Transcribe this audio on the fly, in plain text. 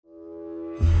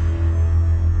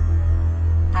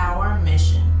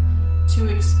to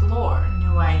explore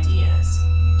new ideas,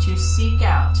 to seek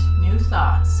out new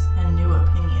thoughts and new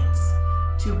opinions,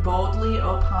 to boldly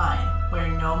opine where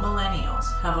no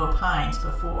millennials have opined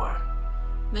before.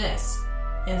 This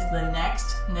is the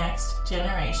Next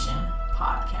Generation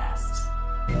podcast.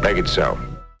 Make it so.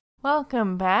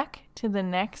 Welcome back to the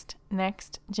Next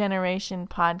Generation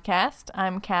podcast.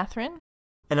 I'm Catherine.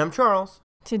 And I'm Charles.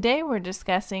 Today we're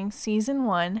discussing Season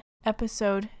 1,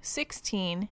 Episode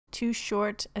 16, Too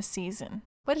Short a Season.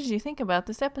 What did you think about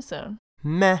this episode?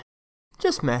 Meh.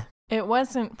 Just meh. It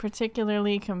wasn't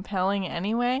particularly compelling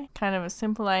anyway, kind of a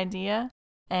simple idea.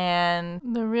 And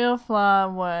the real flaw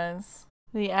was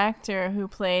the actor who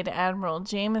played Admiral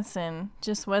Jameson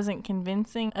just wasn't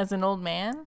convincing as an old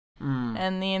man.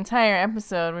 And the entire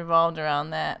episode revolved around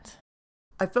that.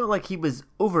 I felt like he was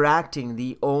overacting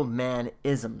the old man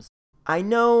isms. I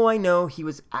know he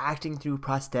was acting through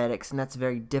prosthetics, and that's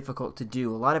very difficult to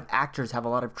do. A lot of actors have a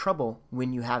lot of trouble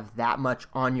when you have that much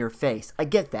on your face. I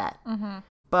get that. Mm-hmm.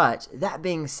 But that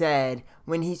being said,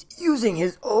 when he's using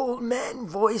his old man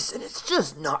voice and it's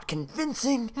just not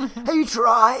convincing, he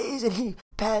tries and he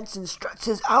pants and struts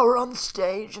his hour on the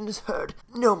stage and is heard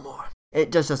no more.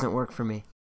 It just doesn't work for me.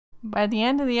 By the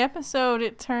end of the episode,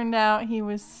 it turned out he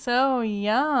was so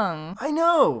young. I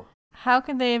know. How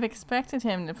could they have expected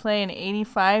him to play an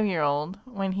 85-year-old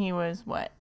when he was,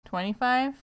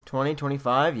 25?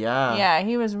 25, yeah. Yeah,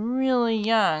 he was really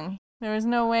young. There was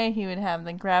no way he would have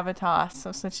the gravitas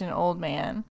of such an old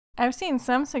man. I've seen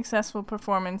some successful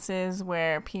performances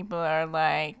where people are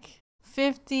like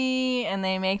 50 and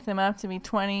they make them up to be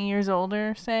 20 years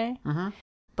older, say. Mm-hmm.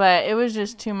 But it was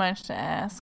just too much to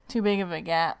ask. Too big of a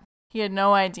gap. He had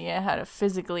no idea how to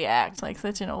physically act like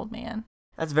such an old man.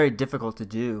 That's very difficult to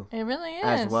do. It really is.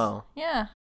 As well. Yeah.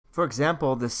 For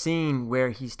example, the scene where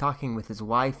he's talking with his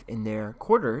wife in their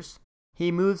quarters, he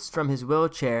moves from his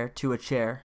wheelchair to a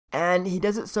chair, and he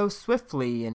does it so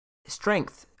swiftly and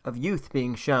strength of youth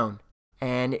being shown.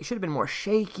 And it should have been more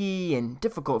shaky and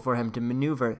difficult for him to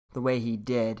maneuver the way he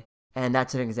did. And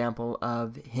that's an example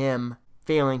of him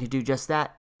failing to do just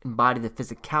that, embody the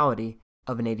physicality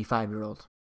of an 85-year-old.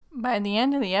 By the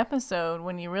end of the episode,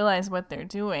 when you realize what they're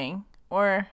doing,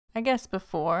 or I guess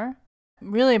before,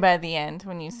 really by the end,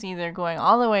 when you see they're going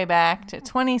all the way back to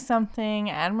 20-something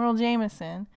Admiral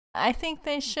Jameson, I think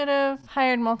they should have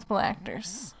hired multiple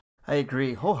actors. I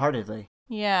agree wholeheartedly.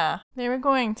 Yeah, they were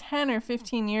going 10 or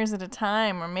 15 years at a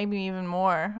time, or maybe even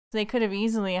more. They could have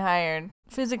easily hired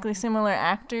physically similar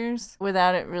actors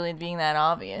without it really being that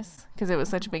obvious, because it was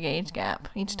such a big age gap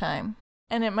each time.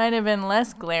 And it might have been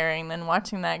less glaring than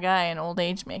watching that guy in old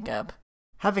age makeup.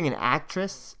 Having an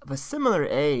actress of a similar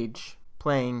age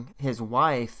playing his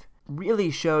wife really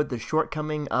showed the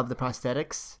shortcoming of the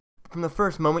prosthetics. From the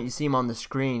first moment you see him on the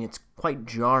screen, it's quite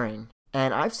jarring.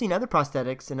 And I've seen other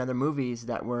prosthetics in other movies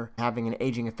that were having an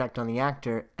aging effect on the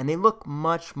actor, and they look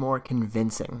much more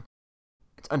convincing.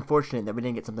 It's unfortunate that we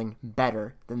didn't get something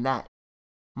better than that.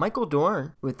 Michael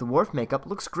Dorn with the Worf makeup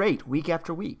looks great week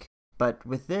after week. But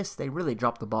with this, they really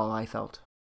dropped the ball, I felt.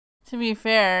 To be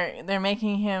fair, they're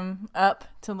making him up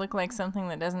to look like something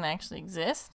that doesn't actually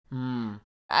exist.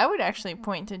 I would actually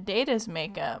point to Data's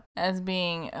makeup as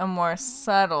being a more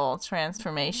subtle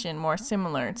transformation, more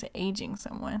similar to aging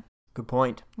someone. Good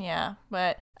point. Yeah,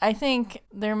 but I think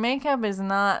their makeup is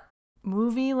not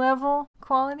movie-level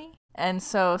quality, and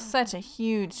so such a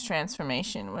huge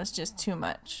transformation was just too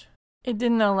much. It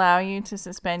didn't allow you to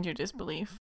suspend your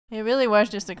disbelief. It really was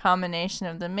just a combination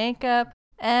of the makeup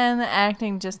and the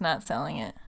acting just not selling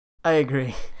it. I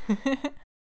agree.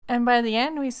 And by the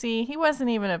end, we see he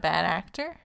wasn't even a bad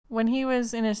actor. When he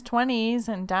was in his 20s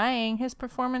and dying, his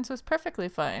performance was perfectly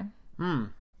fine.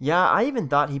 Yeah, I even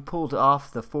thought he pulled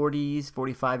off the 40s,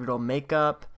 45-year-old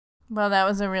makeup. Well, that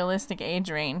was a realistic age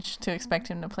range to expect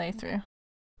him to play through.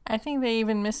 I think they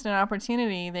even missed an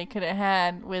opportunity they could have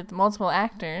had with multiple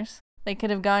actors. They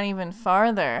could have gone even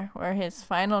farther, where his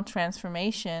final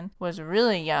transformation was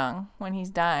really young when he's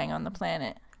dying on the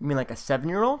planet. You mean like a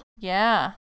 7-year-old?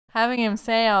 Yeah. Having him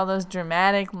say all those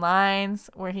dramatic lines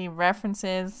where he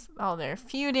references all their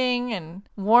feuding and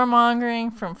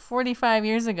warmongering from 45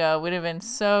 years ago would have been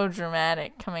so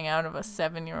dramatic coming out of a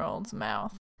 7-year-old's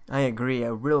mouth. I agree.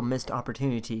 A real missed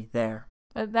opportunity there.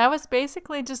 But that was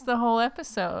basically just the whole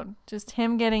episode. Just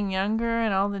him getting younger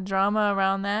and all the drama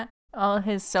around that. All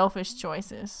his selfish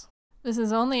choices. This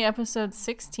is only episode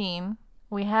 16.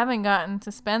 We haven't gotten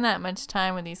to spend that much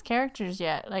time with these characters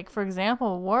yet. Like, for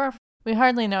example, Worf, we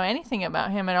hardly know anything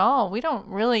about him at all. We don't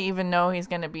really even know he's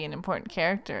going to be an important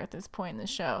character at this point in the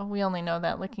show. We only know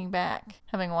that looking back,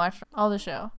 having watched all the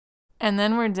show. And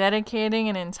then we're dedicating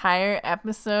an entire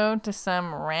episode to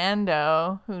some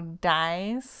rando who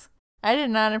dies. I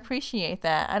did not appreciate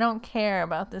that. I don't care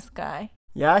about this guy.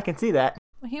 Yeah, I can see that.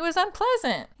 He was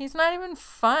unpleasant. He's not even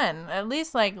fun. At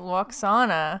least, like,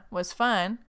 Loxana was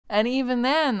fun. And even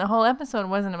then, the whole episode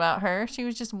wasn't about her. She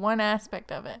was just one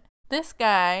aspect of it. This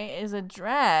guy is a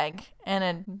drag and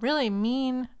a really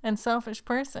mean and selfish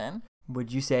person.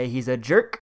 Would you say he's a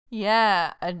jerk?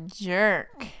 Yeah, a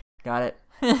jerk. Got it.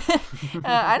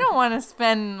 I don't want to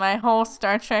spend my whole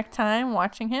Star Trek time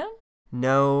watching him.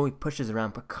 No, he pushes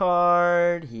around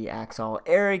Picard. He acts all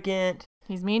arrogant.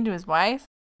 He's mean to his wife.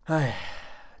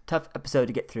 Tough episode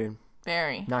to get through.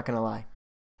 Very. Not gonna lie.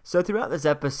 So throughout this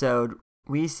episode,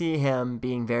 we see him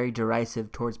being very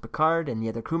derisive towards Picard and the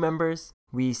other crew members.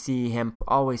 We see him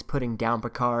always putting down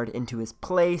Picard into his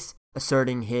place,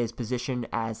 asserting his position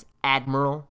as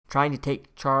Admiral, trying to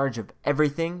take charge of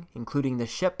everything, including the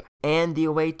ship and the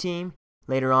away team.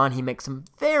 Later on, he makes some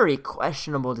very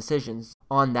questionable decisions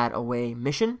on that away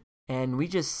mission, and we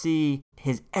just see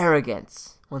his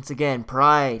arrogance. Once again,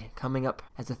 pride coming up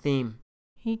as a theme.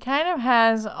 He kind of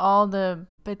has all the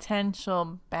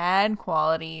potential bad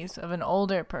qualities of an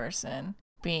older person.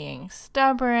 Being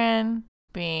stubborn,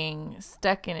 being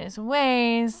stuck in his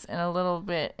ways, and a little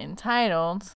bit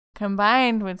entitled,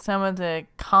 combined with some of the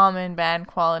common bad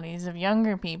qualities of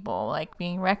younger people, like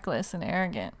being reckless and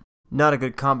arrogant. Not a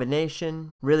good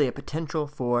combination, really a potential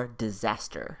for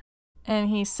disaster. And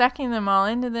he's sucking them all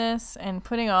into this and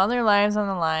putting all their lives on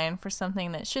the line for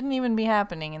something that shouldn't even be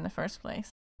happening in the first place.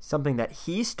 Something that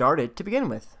he started to begin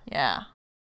with. Yeah.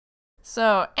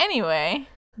 So anyway,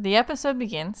 the episode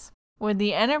begins with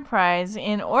the Enterprise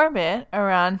in orbit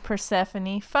around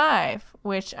Persephone 5,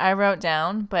 which I wrote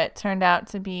down, but turned out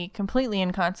to be completely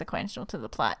inconsequential to the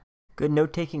plot. Good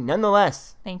note-taking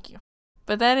nonetheless. Thank you.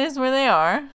 But that is where they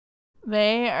are.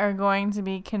 They are going to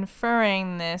be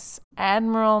conferring this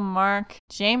Admiral Mark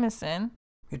Jameson.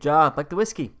 Good job, like the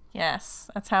whiskey. Yes,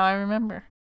 that's how I remember.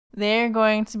 They're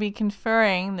going to be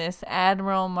conferring this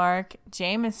Admiral Mark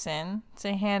Jameson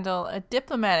to handle a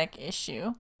diplomatic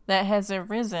issue that has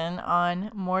arisen on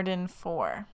Morden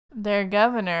 4. Their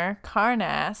governor,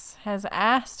 Karnas, has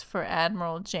asked for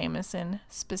Admiral Jameson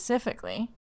specifically.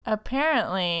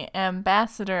 Apparently,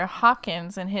 Ambassador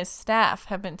Hawkins and his staff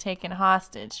have been taken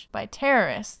hostage by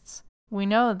terrorists. We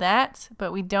know that,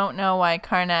 but we don't know why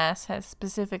Karnas has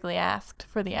specifically asked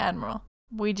for the Admiral.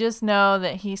 We just know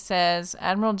that he says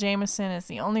Admiral Jameson is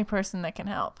the only person that can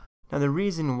help. Now, the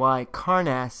reason why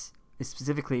Karnas is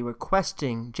specifically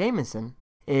requesting Jameson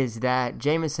is that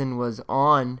Jameson was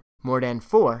on Morden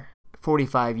 4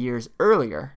 45 years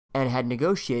earlier and had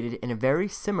negotiated in a very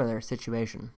similar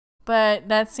situation. But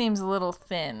that seems a little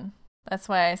thin. That's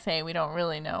why I say we don't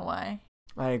really know why.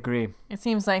 I agree. It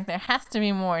seems like there has to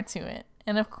be more to it.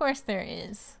 And of course there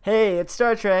is. Hey, it's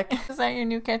Star Trek. Is that your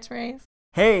new catchphrase?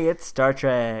 Hey, it's Star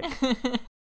Trek. The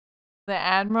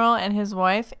Admiral and his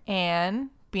wife, Anne,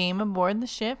 beam aboard the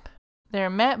ship. They're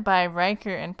met by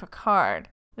Riker and Picard.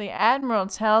 The Admiral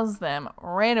tells them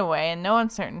right away, in no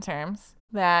uncertain terms,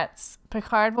 that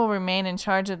Picard will remain in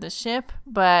charge of the ship,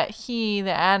 but he,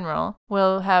 the Admiral,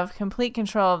 will have complete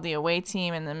control of the away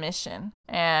team and the mission.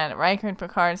 And Riker and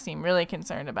Picard seem really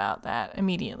concerned about that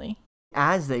immediately.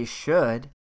 As they should.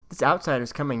 This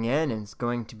outsider's coming in and is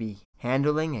going to be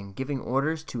handling and giving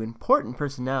orders to important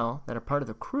personnel that are part of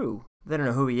the crew. They don't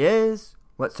know who he is,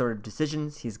 what sort of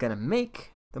decisions he's going to make.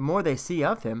 The more they see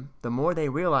of him, the more they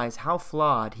realize how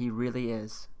flawed he really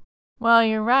is. Well,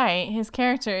 you're right. His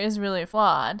character is really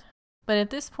flawed. But at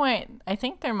this point, I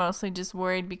think they're mostly just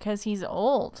worried because he's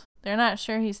old. They're not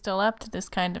sure he's still up to this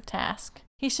kind of task.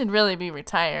 He should really be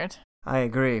retired. I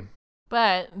agree.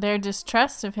 But their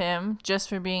distrust of him, just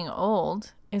for being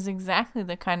old, is exactly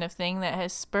the kind of thing that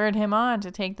has spurred him on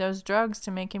to take those drugs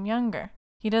to make him younger.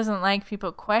 He doesn't like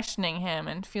people questioning him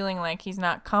and feeling like he's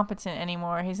not competent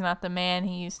anymore. He's not the man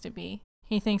he used to be.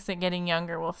 He thinks that getting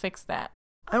younger will fix that.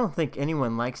 I don't think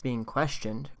anyone likes being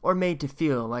questioned or made to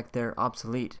feel like they're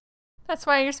obsolete. That's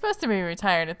why you're supposed to be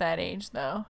retired at that age,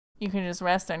 though. You can just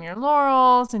rest on your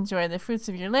laurels, enjoy the fruits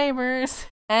of your labors,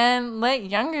 and let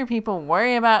younger people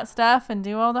worry about stuff and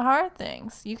do all the hard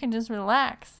things. You can just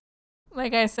relax.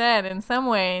 Like I said, in some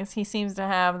ways, he seems to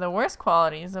have the worst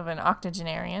qualities of an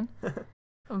octogenarian.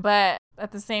 But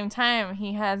at the same time,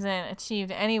 he hasn't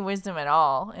achieved any wisdom at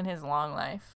all in his long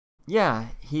life. Yeah,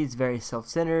 he's very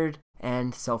self-centered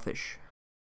and selfish.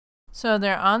 So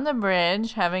they're on the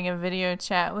bridge having a video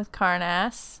chat with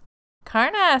Karnas.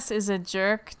 Karnas is a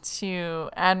jerk to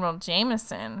Admiral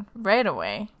Jameson right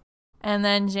away. And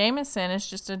then Jameson is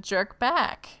just a jerk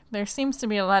back. There seems to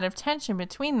be a lot of tension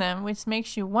between them, which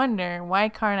makes you wonder why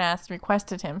Karnas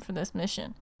requested him for this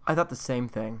mission. I thought the same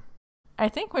thing. I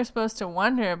think we're supposed to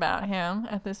wonder about him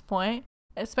at this point,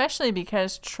 especially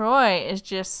because Troy is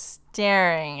just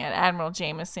staring at Admiral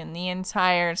Jameson the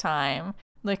entire time,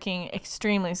 looking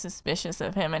extremely suspicious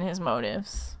of him and his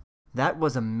motives. That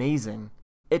was amazing.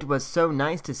 It was so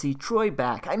nice to see Troy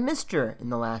back. I missed her in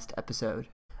the last episode.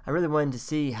 I really wanted to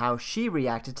see how she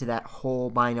reacted to that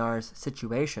whole Bynar's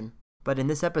situation. But in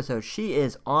this episode, she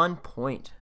is on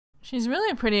point. She's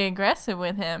really pretty aggressive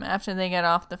with him after they get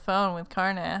off the phone with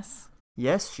Karnas.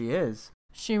 Yes, she is.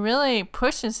 She really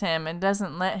pushes him and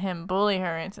doesn't let him bully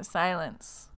her into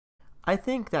silence. I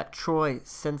think that Troy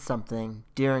sensed something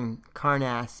during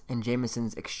Karnas and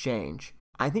Jameson's exchange.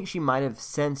 I think she might have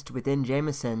sensed within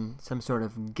Jameson some sort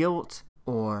of guilt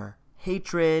or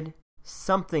hatred.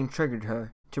 Something triggered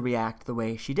her to react the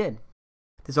way she did.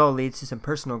 This all leads to some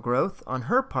personal growth on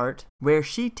her part where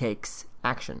she takes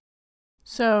action.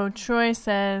 So Troy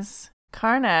says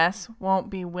Karnas won't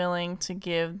be willing to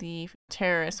give the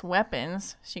terrorists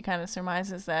weapons. She kind of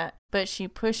surmises that. But she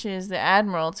pushes the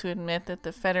Admiral to admit that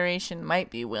the Federation might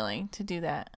be willing to do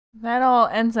that. That all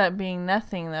ends up being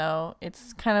nothing, though.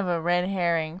 It's kind of a red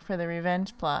herring for the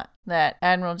revenge plot that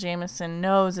Admiral Jameson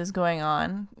knows is going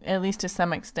on, at least to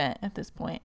some extent at this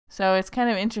point. So it's kind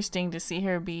of interesting to see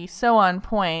her be so on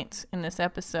point in this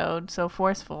episode, so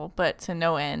forceful, but to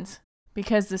no end.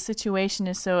 Because the situation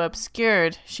is so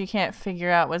obscured, she can't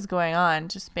figure out what's going on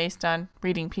just based on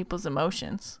reading people's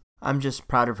emotions. I'm just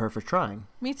proud of her for trying.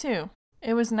 Me too.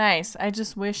 It was nice. I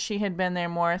just wish she had been there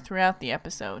more throughout the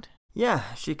episode. Yeah,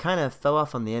 she kind of fell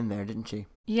off on the end there, didn't she?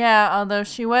 Yeah, although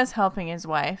she was helping his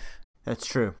wife. That's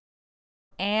true.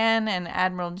 Anne and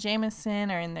Admiral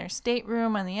Jameson are in their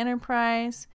stateroom on the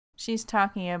Enterprise. She's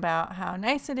talking about how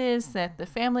nice it is that the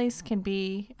families can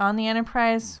be on the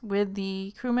Enterprise with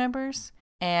the crew members,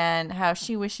 and how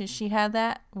she wishes she had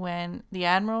that when the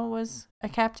Admiral was a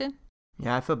captain.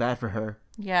 Yeah, I feel bad for her.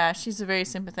 Yeah, she's a very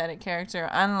sympathetic character,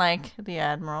 unlike the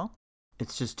Admiral.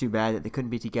 It's just too bad that they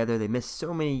couldn't be together. They missed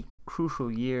so many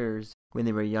crucial years when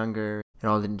they were younger. It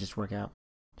all didn't just work out.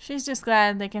 She's just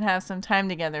glad they can have some time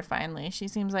together finally. She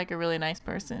seems like a really nice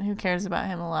person who cares about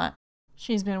him a lot.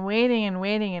 She's been waiting and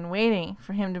waiting and waiting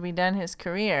for him to be done his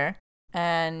career.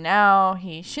 And now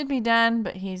he should be done,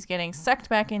 but he's getting sucked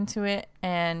back into it.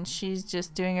 And she's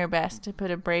just doing her best to put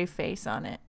a brave face on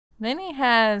it. Then he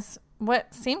has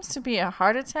what seems to be a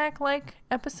heart attack-like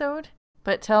episode,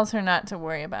 but tells her not to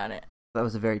worry about it. That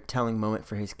was a very telling moment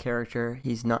for his character.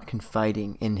 He's not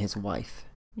confiding in his wife.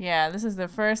 Yeah, this is the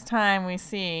first time we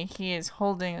see he is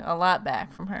holding a lot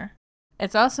back from her.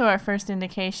 It's also our first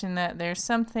indication that there's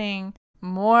something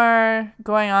more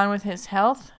going on with his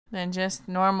health than just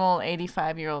normal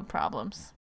 85-year-old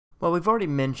problems. Well, we've already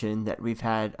mentioned that we've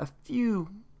had a few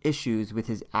issues with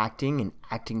his acting and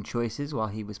acting choices while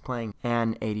he was playing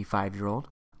an 85-year-old.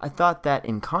 I thought that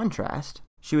in contrast,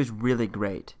 she was really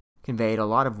great. Conveyed a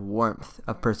lot of warmth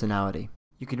of personality.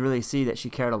 You could really see that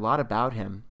she cared a lot about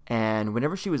him, and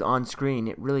whenever she was on screen,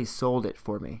 it really sold it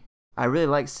for me. I really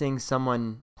like seeing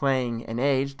someone playing an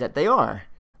age that they are,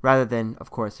 rather than, of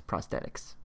course,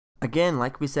 prosthetics. Again,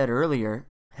 like we said earlier,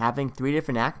 having 3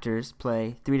 different actors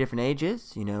play 3 different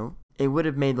ages, it would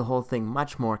have made the whole thing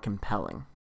much more compelling.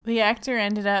 The actor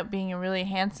ended up being a really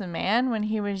handsome man when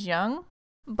he was young.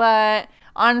 But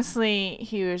honestly,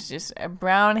 he was just a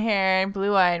brown-haired,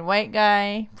 blue-eyed white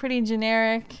guy, pretty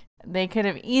generic. They could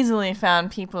have easily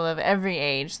found people of every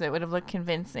age that would have looked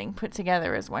convincing put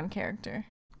together as one character.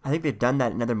 I think they've done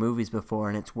that in other movies before,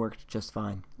 and it's worked just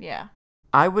fine. Yeah.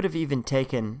 I would have even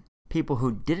taken people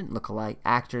who didn't look alike,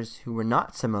 actors who were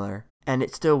not similar, and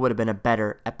it still would have been a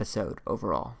better episode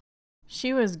overall.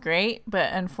 She was great,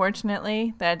 but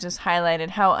unfortunately, that just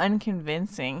highlighted how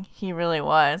unconvincing he really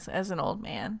was as an old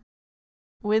man.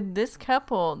 With this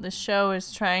couple, the show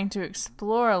is trying to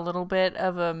explore a little bit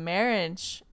of a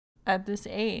marriage at this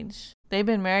age. They've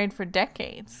been married for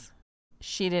decades.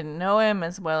 She didn't know him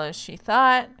as well as she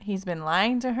thought. He's been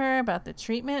lying to her about the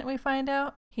treatment, we find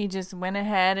out. He just went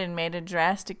ahead and made a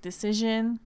drastic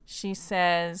decision. She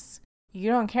says, "You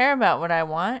don't care about what I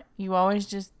want. You always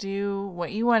just do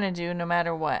what you want to do no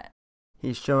matter what."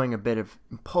 He's showing a bit of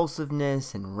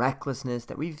impulsiveness and recklessness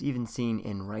that we've even seen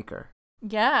in Riker.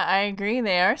 Yeah, I agree.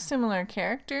 They are similar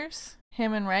characters,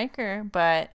 him and Riker,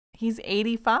 but he's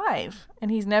 85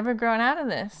 and he's never grown out of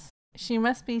this. She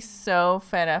must be so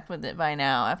fed up with it by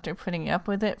now after putting up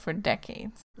with it for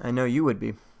decades. I know you would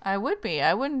be. I would be.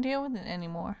 I wouldn't deal with it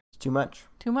anymore. It's too much.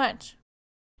 Too much.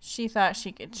 She thought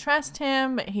she could trust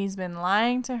him, but he's been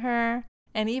lying to her.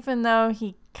 And even though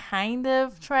he kind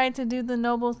of tried to do the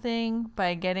noble thing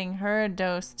by getting her a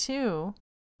dose too,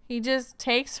 he just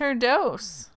takes her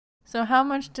dose. So how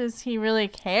much does he really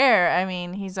care? I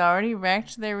mean, he's already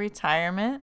wrecked their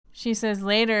retirement. She says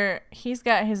later, he's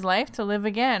got his life to live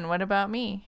again. What about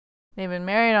me? They've been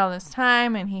married all this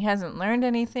time and he hasn't learned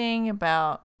anything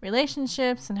about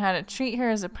relationships and how to treat her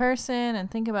as a person and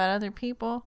think about other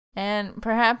people. And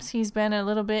perhaps he's been a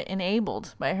little bit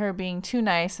enabled by her being too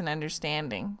nice and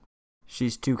understanding.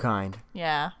 She's too kind.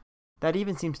 Yeah. That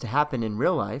even seems to happen in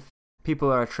real life.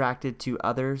 People are attracted to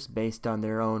others based on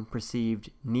their own perceived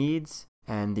needs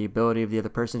and the ability of the other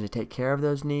person to take care of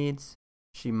those needs.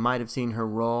 She might have seen her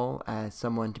role as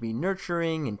someone to be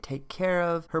nurturing and take care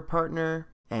of her partner,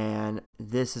 and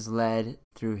this has led,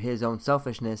 through his own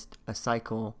selfishness, a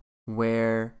cycle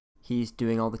where he's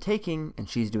doing all the taking and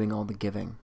she's doing all the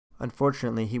giving.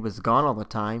 Unfortunately, he was gone all the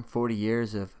time, 40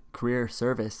 years of career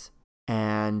service,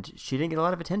 and she didn't get a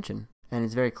lot of attention. And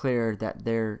it's very clear that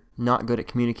they're not good at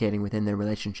communicating within their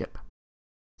relationship.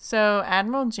 So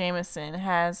Admiral Jameson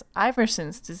has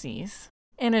Iverson's disease.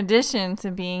 In addition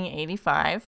to being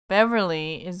 85,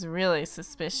 Beverly is really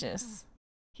suspicious.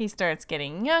 He starts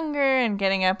getting younger and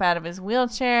getting up out of his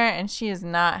wheelchair, and she is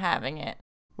not having it.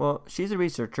 Well, she's a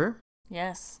researcher.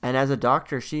 Yes. And as a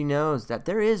doctor, she knows that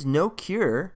there is no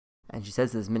cure, and she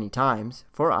says this many times,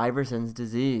 for Iverson's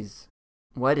disease.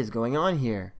 What is going on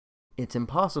here? It's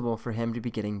impossible for him to be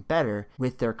getting better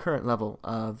with their current level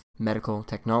of medical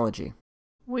technology.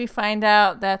 We find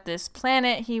out that this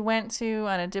planet he went to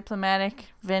on a diplomatic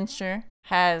venture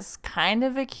has kind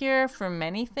of a cure for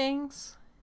many things.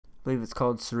 I believe it's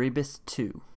called Cerebus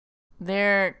 2.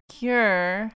 Their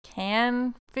cure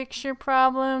can fix your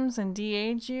problems and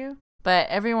de-age you, but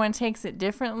everyone takes it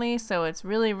differently, so it's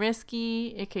really risky.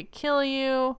 It could kill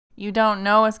you. You don't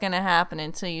know what's going to happen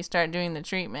until you start doing the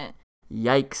treatment.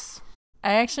 Yikes.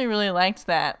 I actually really liked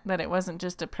that it wasn't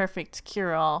just a perfect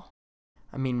cure-all.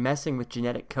 I mean, messing with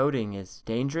genetic coding is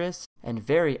dangerous and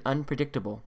very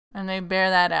unpredictable. And they bear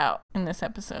that out in this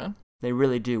episode. They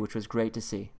really do, which was great to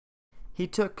see. He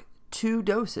took 2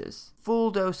 doses,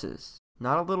 full doses,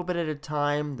 not a little bit at a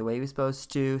time, the way he was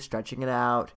supposed to, stretching it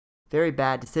out. Very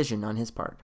bad decision on his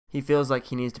part. He feels like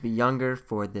he needs to be younger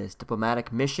for this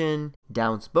diplomatic mission,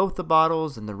 downs both the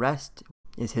bottles, and the rest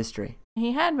is history.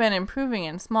 He had been improving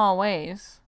in small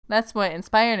ways. That's what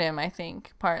inspired him, I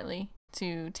think, partly,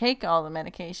 to take all the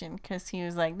medication, because he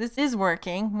was like, this is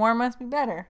working, more must be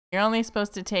better. You're only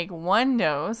supposed to take 1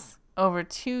 dose over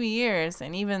 2 years,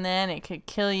 and even then it could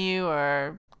kill you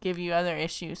or give you other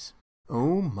issues.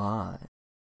 Oh my.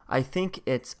 I think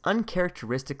it's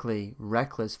uncharacteristically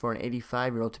reckless for an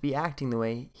 85-year-old to be acting the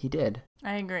way he did.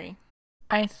 I agree.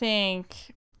 I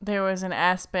think there was an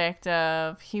aspect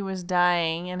of he was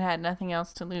dying and had nothing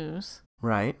else to lose.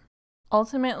 Right.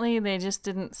 Ultimately, they just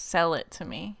didn't sell it to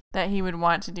me that he would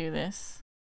want to do this.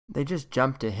 They just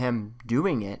jumped to him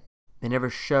doing it. They never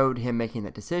showed him making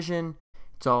that decision.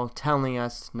 It's all telling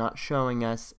us, not showing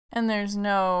us. And there's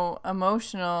no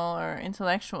emotional or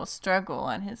intellectual struggle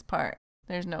on his part.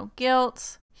 There's no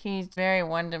guilt. He's very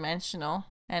one-dimensional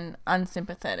and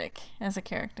unsympathetic as a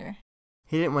character.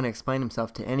 He didn't want to explain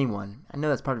himself to anyone. I know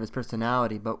that's part of his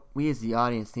personality, but we as the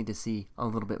audience need to see a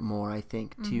little bit more, I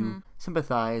think, to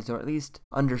sympathize or at least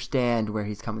understand where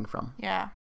he's coming from. Yeah.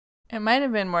 It might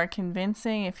have been more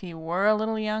convincing if he were a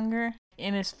little younger.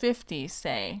 In his 50s,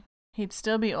 say. He'd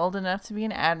still be old enough to be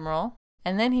an admiral.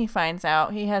 And then he finds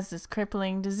out he has this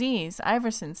crippling disease,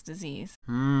 Iverson's disease.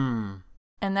 And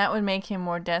that would make him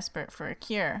more desperate for a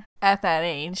cure at that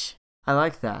age. I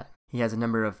like that. He has a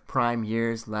number of prime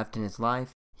years left in his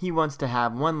life. He wants to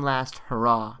have one last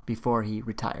hurrah before he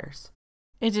retires.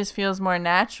 It just feels more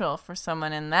natural for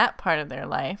someone in that part of their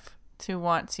life to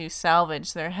want to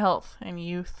salvage their health and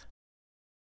youth.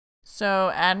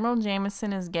 So Admiral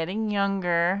Jameson is getting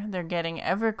younger. They're getting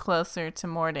ever closer to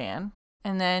Mordan.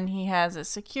 And then he has a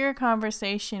secure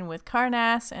conversation with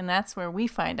Karnas, and that's where we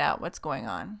find out what's going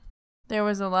on. There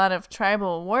was a lot of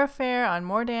tribal warfare on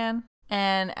Mordan,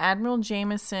 and Admiral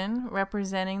Jameson,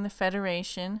 representing the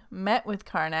Federation, met with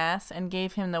Karnas and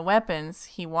gave him the weapons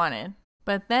he wanted.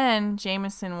 But then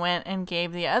Jameson went and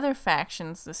gave the other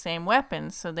factions the same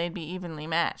weapons so they'd be evenly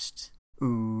matched.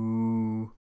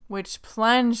 Ooh. Which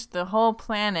plunged the whole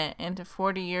planet into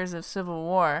 40 years of civil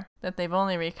war that they've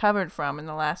only recovered from in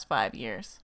the last 5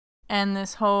 years. And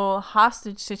this whole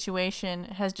hostage situation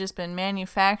has just been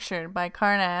manufactured by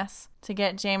Karnas to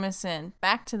get Jameson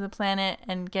back to the planet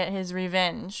and get his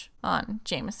revenge on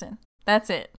Jameson. That's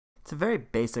it. It's a very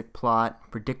basic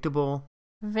plot, predictable.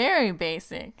 Very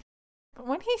basic. But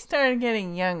when he started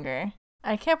getting younger,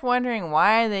 I kept wondering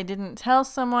why they didn't tell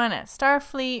someone at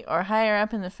Starfleet or higher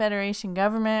up in the Federation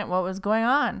government what was going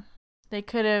on. They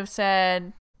could have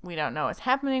said, "We don't know what's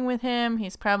happening with him.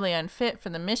 He's probably unfit for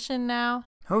the mission now."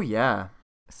 Oh, yeah.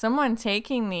 Someone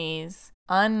taking these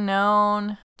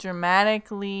unknown,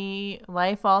 dramatically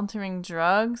life-altering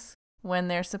drugs when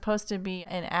they're supposed to be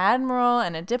an admiral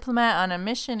and a diplomat on a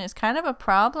mission is kind of a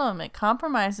problem. It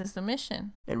compromises the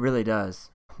mission. It really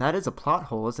does. That is a plot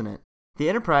hole, isn't it? The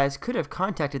Enterprise could have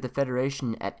contacted the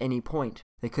Federation at any point.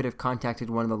 They could have contacted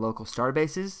one of the local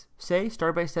starbases, say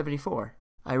Starbase 74.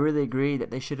 I really agree that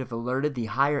they should have alerted the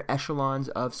higher echelons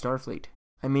of Starfleet.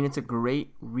 I mean, it's a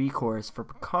great recourse for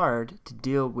Picard to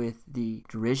deal with the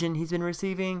derision he's been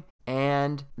receiving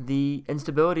and the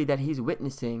instability that he's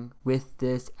witnessing with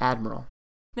this admiral.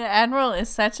 The admiral is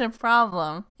such a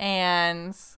problem,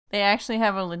 and they actually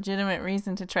have a legitimate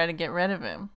reason to try to get rid of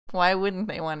him. Why wouldn't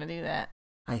they want to do that?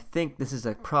 I think this is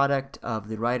a product of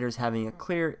the writers having a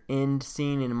clear end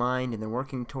scene in mind, and they're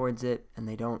working towards it, and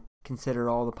they don't consider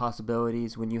all the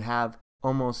possibilities when you have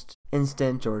almost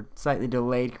instant or slightly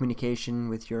delayed communication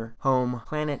with your home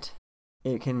planet.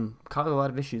 It can cause a lot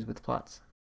of issues with plots.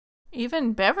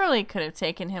 Even Beverly could have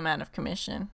taken him out of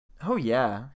commission. Oh,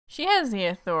 yeah. She has the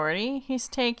authority. He's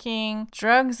taking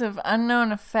drugs of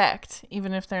unknown effect,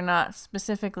 even if they're not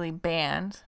specifically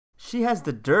banned. She has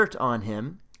the dirt on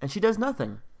him, and she does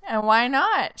nothing. And why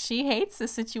not? She hates the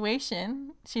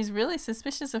situation. She's really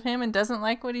suspicious of him and doesn't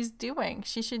like what he's doing.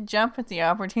 She should jump at the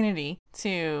opportunity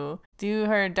to do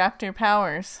her Dr.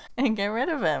 Powers and get rid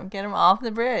of him, get him off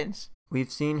the bridge.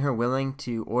 We've seen her willing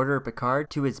to order Picard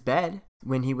to his bed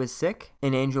when he was sick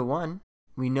in Angel 1.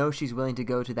 We know she's willing to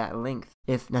go to that length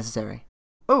if necessary.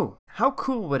 Oh, how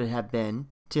cool would it have been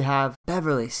to have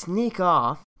Beverly sneak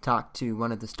off, talk to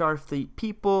one of the Starfleet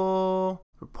people,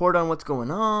 report on what's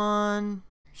going on.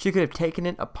 She could have taken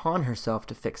it upon herself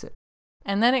to fix it.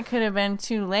 And then it could have been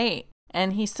too late,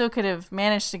 and he still could have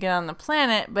managed to get on the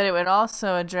planet, but it would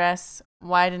also address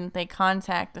why didn't they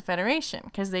contact the Federation?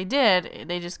 Because they did,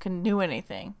 they just couldn't do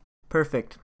anything.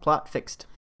 Perfect. Plot fixed.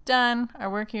 Done. Our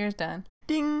work here is done.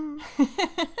 Ding!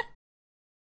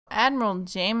 Admiral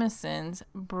Jameson's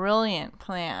brilliant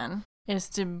plan is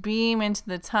to beam into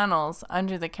the tunnels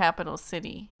under the capital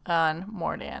city on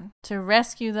Mordan to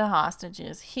rescue the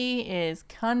hostages. He is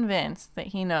convinced that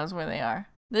he knows where they are.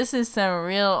 This is some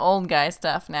real old guy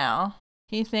stuff now.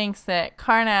 He thinks that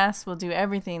Karnas will do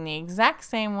everything the exact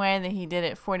same way that he did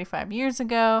it 45 years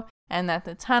ago, and that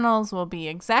the tunnels will be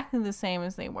exactly the same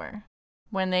as they were.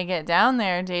 When they get down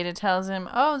there, Data tells him,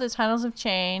 oh, the tunnels have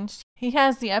changed. He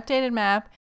has the updated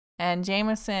map, and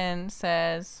Jameson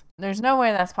says, there's no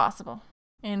way that's possible.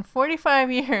 In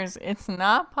 45 years, it's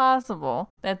not possible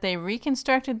that they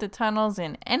reconstructed the tunnels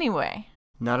in any way.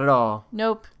 Not at all.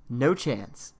 Nope. No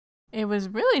chance. It was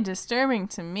really disturbing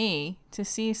to me to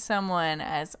see someone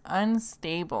as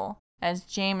unstable as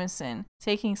Jameson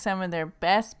taking some of their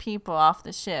best people off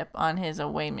the ship on his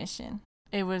away mission.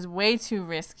 It was way too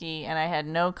risky, and I had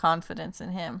no confidence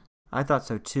in him. I thought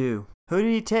so too. Who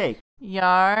did he take?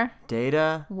 Yar,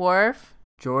 Data, Worf,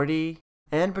 Geordi,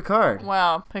 and Picard.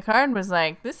 Well, Picard was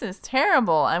like, this is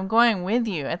terrible. I'm going with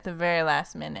you at the very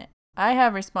last minute. I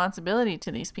have responsibility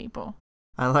to these people.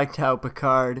 I liked how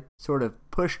Picard sort of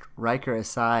pushed Riker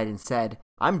aside and said,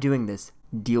 I'm doing this.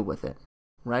 Deal with it.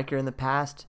 Riker in the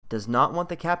past does not want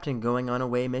the captain going on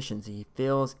away missions. He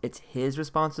feels it's his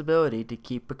responsibility to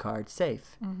keep Picard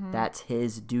safe. Mm-hmm. That's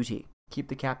his duty. Keep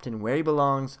the captain where he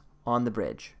belongs, on the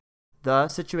bridge. The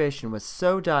situation was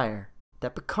so dire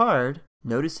that Picard,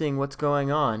 noticing what's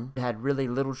going on, had really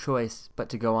little choice but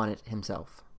to go on it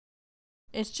himself.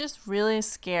 It's just really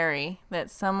scary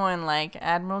that someone like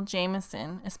Admiral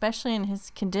Jameson, especially in his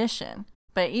condition,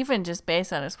 but even just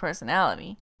based on his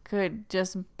personality, could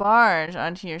just barge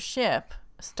onto your ship,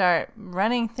 start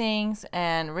running things,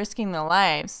 and risking the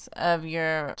lives of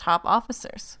your top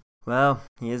officers. Well,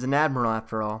 he is an admiral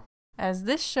after all. As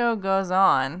this show goes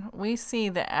on, we see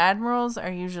that admirals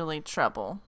are usually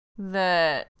trouble.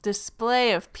 The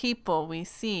display of people we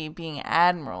see being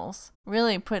admirals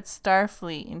really puts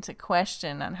Starfleet into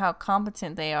question on how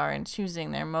competent they are in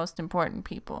choosing their most important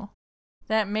people.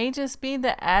 That may just be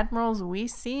the admirals we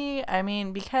see. I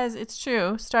mean, because it's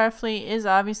true, Starfleet is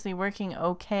obviously working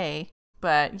okay.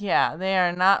 But yeah, they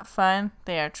are not fun.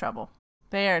 They are trouble.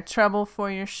 They are trouble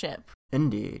for your ship.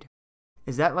 Indeed.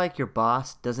 Is that like your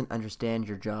boss doesn't understand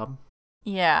your job?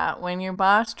 Yeah, when your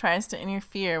boss tries to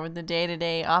interfere with the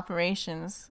day-to-day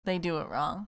operations, they do it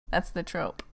wrong. That's the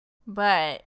trope.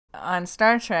 But on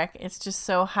Star Trek, it's just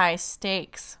so high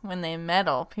stakes when they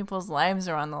meddle. People's lives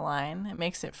are on the line. It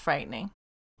makes it frightening.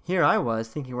 Here I was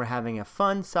thinking we're having a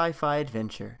fun sci-fi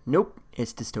adventure. Nope,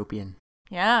 it's dystopian.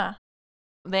 Yeah.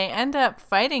 They end up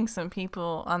fighting some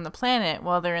people on the planet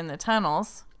while they're in the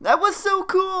tunnels. That was so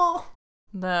cool!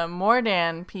 The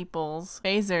Mordan people's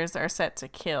phasers are set to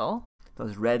kill.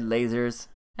 Those red lasers.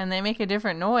 And they make a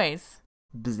different noise.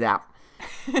 Bzap.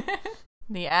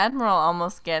 The Admiral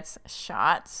almost gets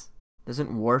shot.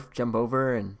 Doesn't Worf jump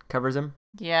over and covers him?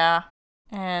 Yeah.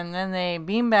 And then they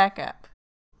beam back up.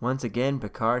 Once again,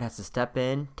 Picard has to step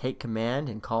in, take command,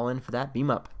 and call in for that beam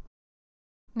up.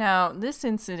 Now, this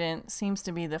incident seems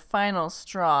to be the final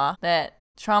straw that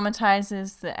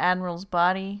traumatizes the Admiral's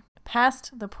body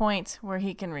past the point where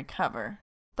he can recover.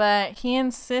 But he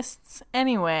insists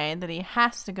anyway that he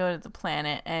has to go to the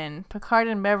planet, and Picard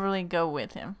and Beverly go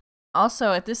with him.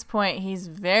 Also, at this point, he's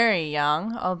very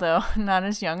young, although not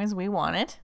as young as we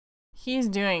wanted. He's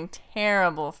doing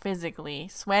terrible physically,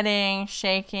 sweating,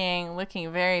 shaking,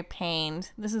 looking very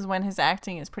pained. This is when his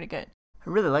acting is pretty good. I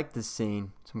really like this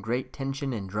scene. Some great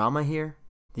tension and drama here.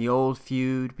 The old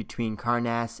feud between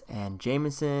Karnas and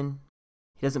Jameson.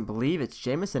 He doesn't believe it's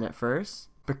Jameson at first.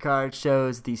 Picard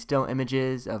shows the still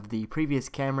images of the previous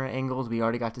camera angles we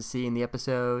already got to see in the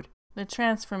episode. The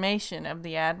transformation of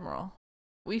the Admiral.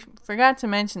 We forgot to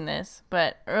mention this,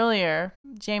 but earlier,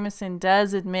 Jameson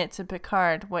does admit to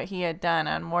Picard what he had done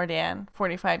on Mordan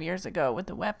 45 years ago with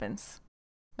the weapons.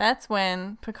 That's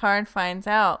when Picard finds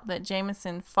out that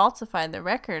Jameson falsified the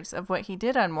records of what he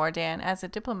did on Mordan as a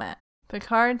diplomat.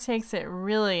 Picard takes it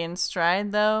really in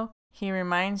stride, though. He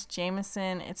reminds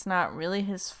Jameson it's not really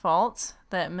his fault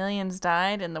that millions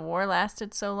died and the war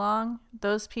lasted so long.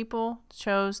 Those people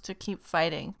chose to keep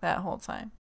fighting that whole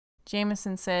time.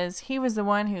 Jameson says he was the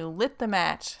one who lit the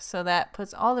match, so that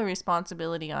puts all the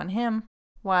responsibility on him,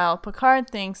 while Picard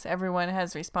thinks everyone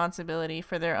has responsibility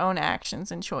for their own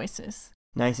actions and choices.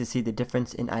 Nice to see the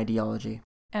difference in ideology.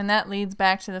 And that leads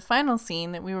back to the final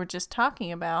scene that we were just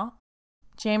talking about.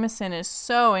 Jameson is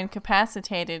so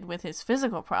incapacitated with his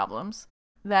physical problems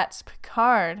that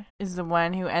Picard is the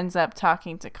one who ends up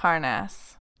talking to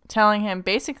Karnas, telling him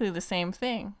basically the same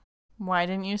thing. Why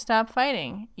didn't you stop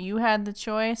fighting? You had the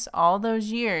choice all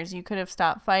those years. You could have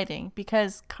stopped fighting,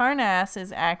 because Karnas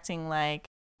is acting like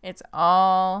it's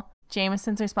all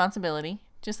Jameson's responsibility.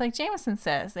 Just like Jameson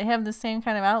says, they have the same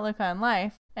kind of outlook on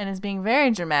life, and is being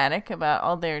very dramatic about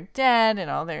all their dead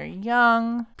and all their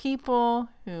young people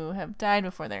who have died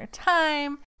before their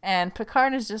time, and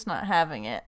Picard is just not having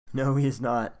it. No, he is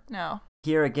not. No.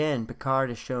 Here again, Picard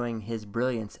is showing his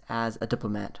brilliance as a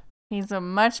diplomat. He's a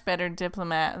much better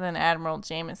diplomat than Admiral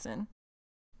Jameson.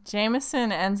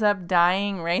 Jameson ends up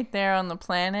dying right there on the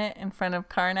planet in front of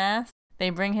Karnas. They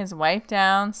bring his wife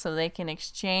down so they can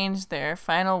exchange their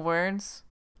final words.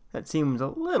 That seems a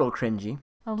little cringy.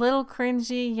 A little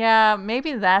cringy, yeah.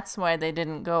 Maybe that's why they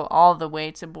didn't go all the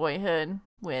way to Boyhood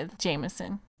with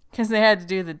Jameson, because they had to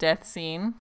do the death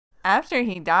scene. After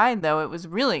he died, though, it was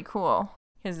really cool,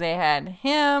 because they had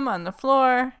him on the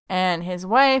floor, and his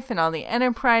wife and all the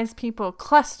Enterprise people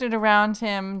clustered around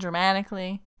him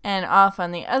dramatically. And off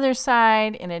on the other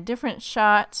side, in a different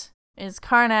shot, is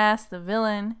Karnas, the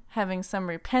villain, having some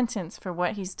repentance for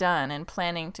what he's done and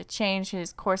planning to change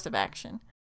his course of action.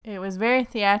 It was very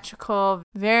theatrical,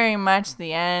 very much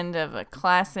the end of a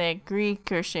classic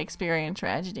Greek or Shakespearean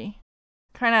tragedy.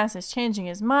 Karnas is changing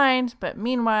his mind, but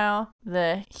meanwhile,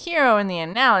 the hero in the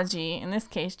analogy, in this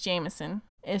case Jameson,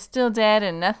 is still dead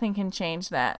and nothing can change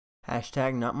that.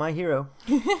 Hashtag not my hero.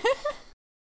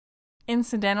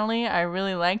 Incidentally, I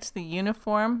really liked the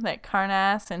uniform that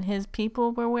Karnas and his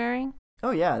people were wearing. Oh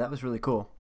yeah, that was really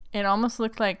cool. It almost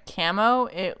looked like camo.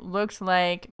 It looked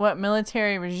like what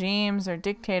military regimes or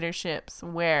dictatorships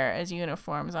wear as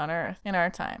uniforms on Earth in our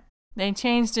time. They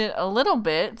changed it a little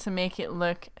bit to make it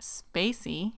look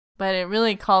spacey, but it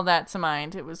really called that to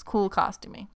mind. It was cool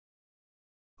costuming.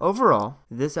 Overall,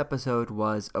 this episode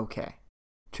was okay.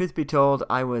 Truth be told,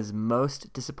 I was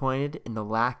most disappointed in the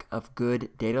lack of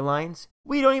good data lines.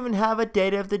 We don't even have a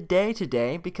data of the day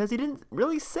today because he didn't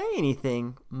really say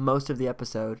anything most of the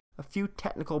episode. A few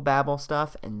technical babble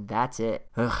stuff, and that's it.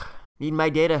 Ugh, need my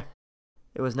data.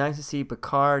 It was nice to see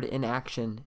Picard in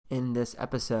action in this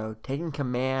episode, taking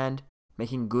command,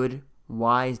 making good,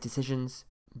 wise decisions,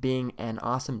 being an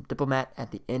awesome diplomat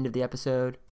at the end of the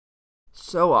episode.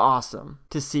 So awesome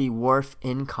to see Worf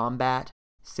in combat,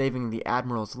 saving the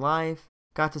Admiral's life.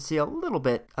 Got to see a little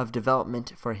bit of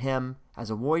development for him as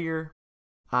a warrior.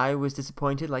 I was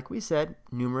disappointed, like we said,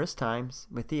 numerous times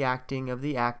with the acting of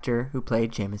the actor who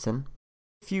played Jameson.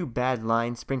 A few bad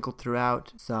lines sprinkled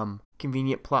throughout, some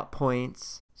convenient plot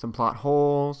points, some plot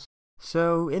holes,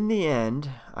 So, in the end,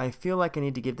 I feel like I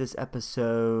need to give this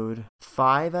episode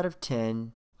 5 out of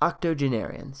 10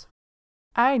 octogenarians.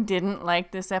 I didn't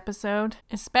like this episode,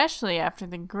 especially after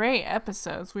the great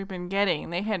episodes we've been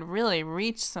getting. They had really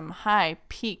reached some high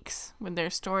peaks with their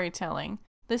storytelling.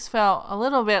 This felt a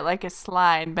little bit like a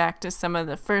slide back to some of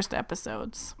the first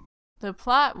episodes. The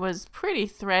plot was pretty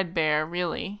threadbare,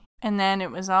 really. And then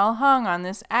it was all hung on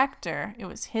this actor. It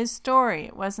was his story.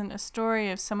 It wasn't a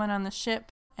story of someone on the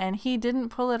ship, and he didn't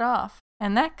pull it off.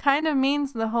 And that kind of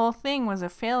means the whole thing was a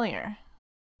failure.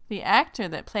 The actor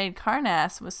that played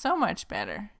Karnas was so much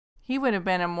better. He would have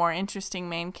been a more interesting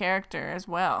main character as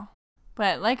well.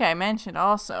 But like I mentioned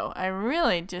also, I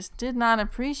really just did not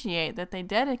appreciate that they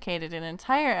dedicated an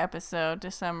entire episode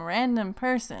to some random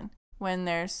person when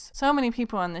there's so many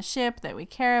people on the ship that we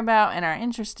care about and are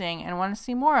interesting and want to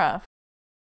see more of.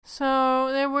 So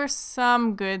there were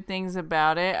some good things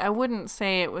about it. I wouldn't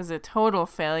say it was a total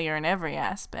failure in every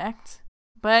aspect.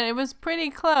 But it was pretty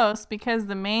close because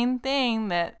the main thing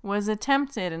that was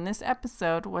attempted in this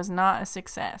episode was not a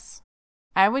success.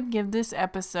 I would give this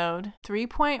episode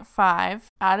 3.5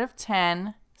 out of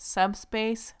 10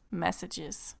 subspace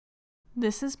messages.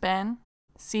 This has been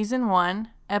Season 1,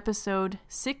 Episode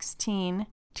 16,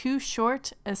 Too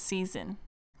Short a Season.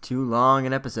 Too long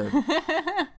an episode.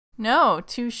 No,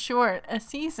 too short a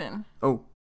season. Oh.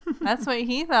 That's what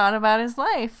he thought about his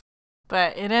life.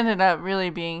 But it ended up really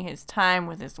being his time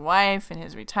with his wife, and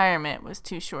his retirement was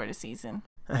too short a season.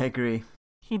 I agree.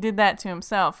 He did that to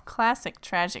himself. Classic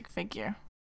tragic figure.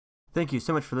 Thank you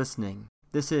so much for listening.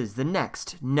 This is the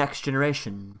Next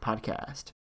Generation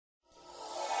podcast.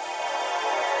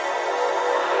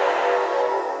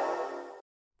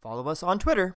 Follow us on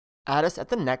Twitter. Add us at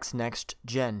the Next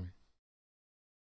Gen.